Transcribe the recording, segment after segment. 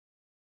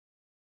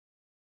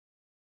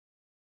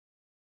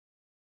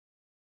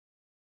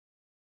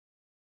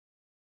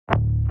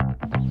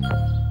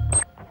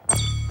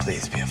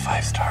Please be a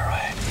 5-star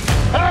ride.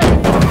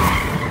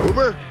 Hey!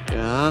 Uber?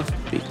 Yeah,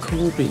 be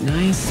cool, be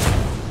nice.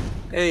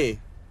 Hey,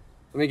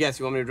 let me guess,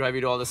 you want me to drive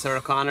you to all the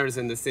Sarah Connors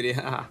in the city?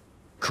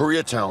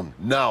 Koreatown,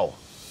 now.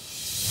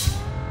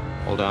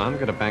 Hold on, I'm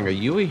gonna bang a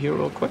Yui here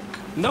real quick.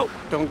 Nope,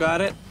 don't got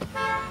it.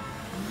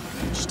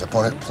 Step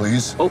on it,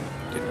 please. Oh,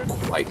 didn't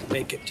quite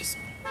make it. Just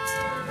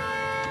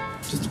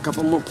a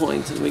couple more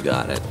points and we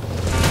got it.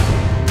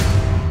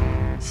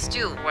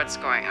 Stu, what's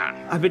going on?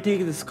 I've been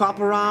taking this cop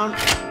around.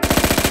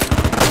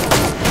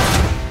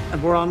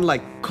 And we're on,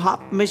 like,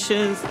 cop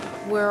missions.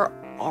 Where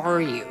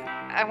are you?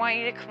 I want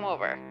you to come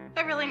over.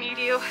 I really need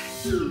you.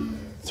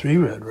 3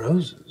 red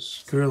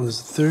roses. Girl is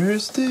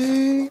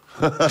thirsty.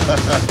 Get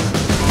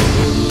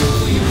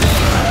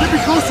me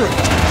closer!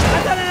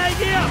 I got an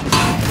idea!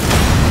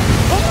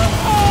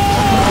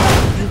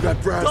 You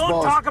got brass Don't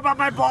balls. talk about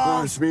my Oh,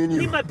 balls! it's me and you.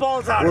 Keep my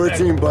balls out We're of a it.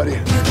 team, buddy.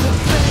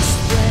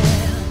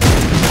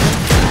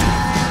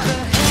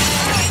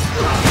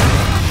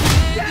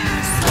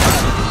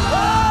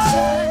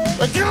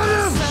 I got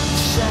him!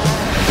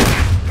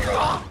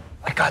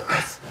 I got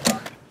this.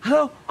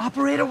 Hello,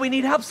 operator, we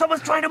need help.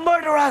 Someone's trying to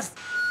murder us.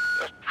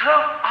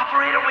 Hello,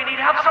 operator, we need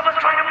help. Someone's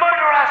trying to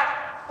murder us.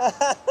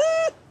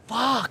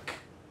 Fuck.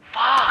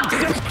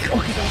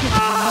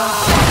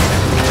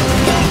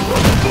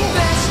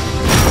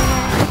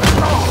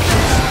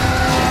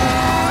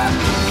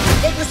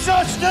 Take a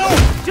shot, Stu!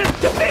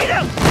 Just defeat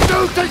him!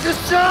 Stu, take a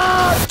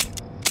shot!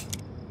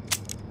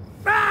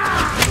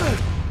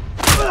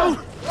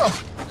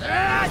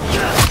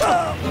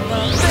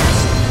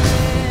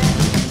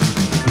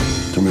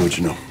 Tell me what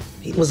you know.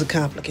 He was a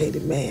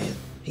complicated man.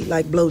 He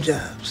liked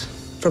blowjobs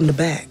from the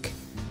back.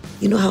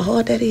 You know how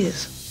hard that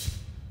is?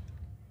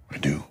 I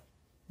do.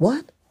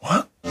 What?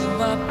 What?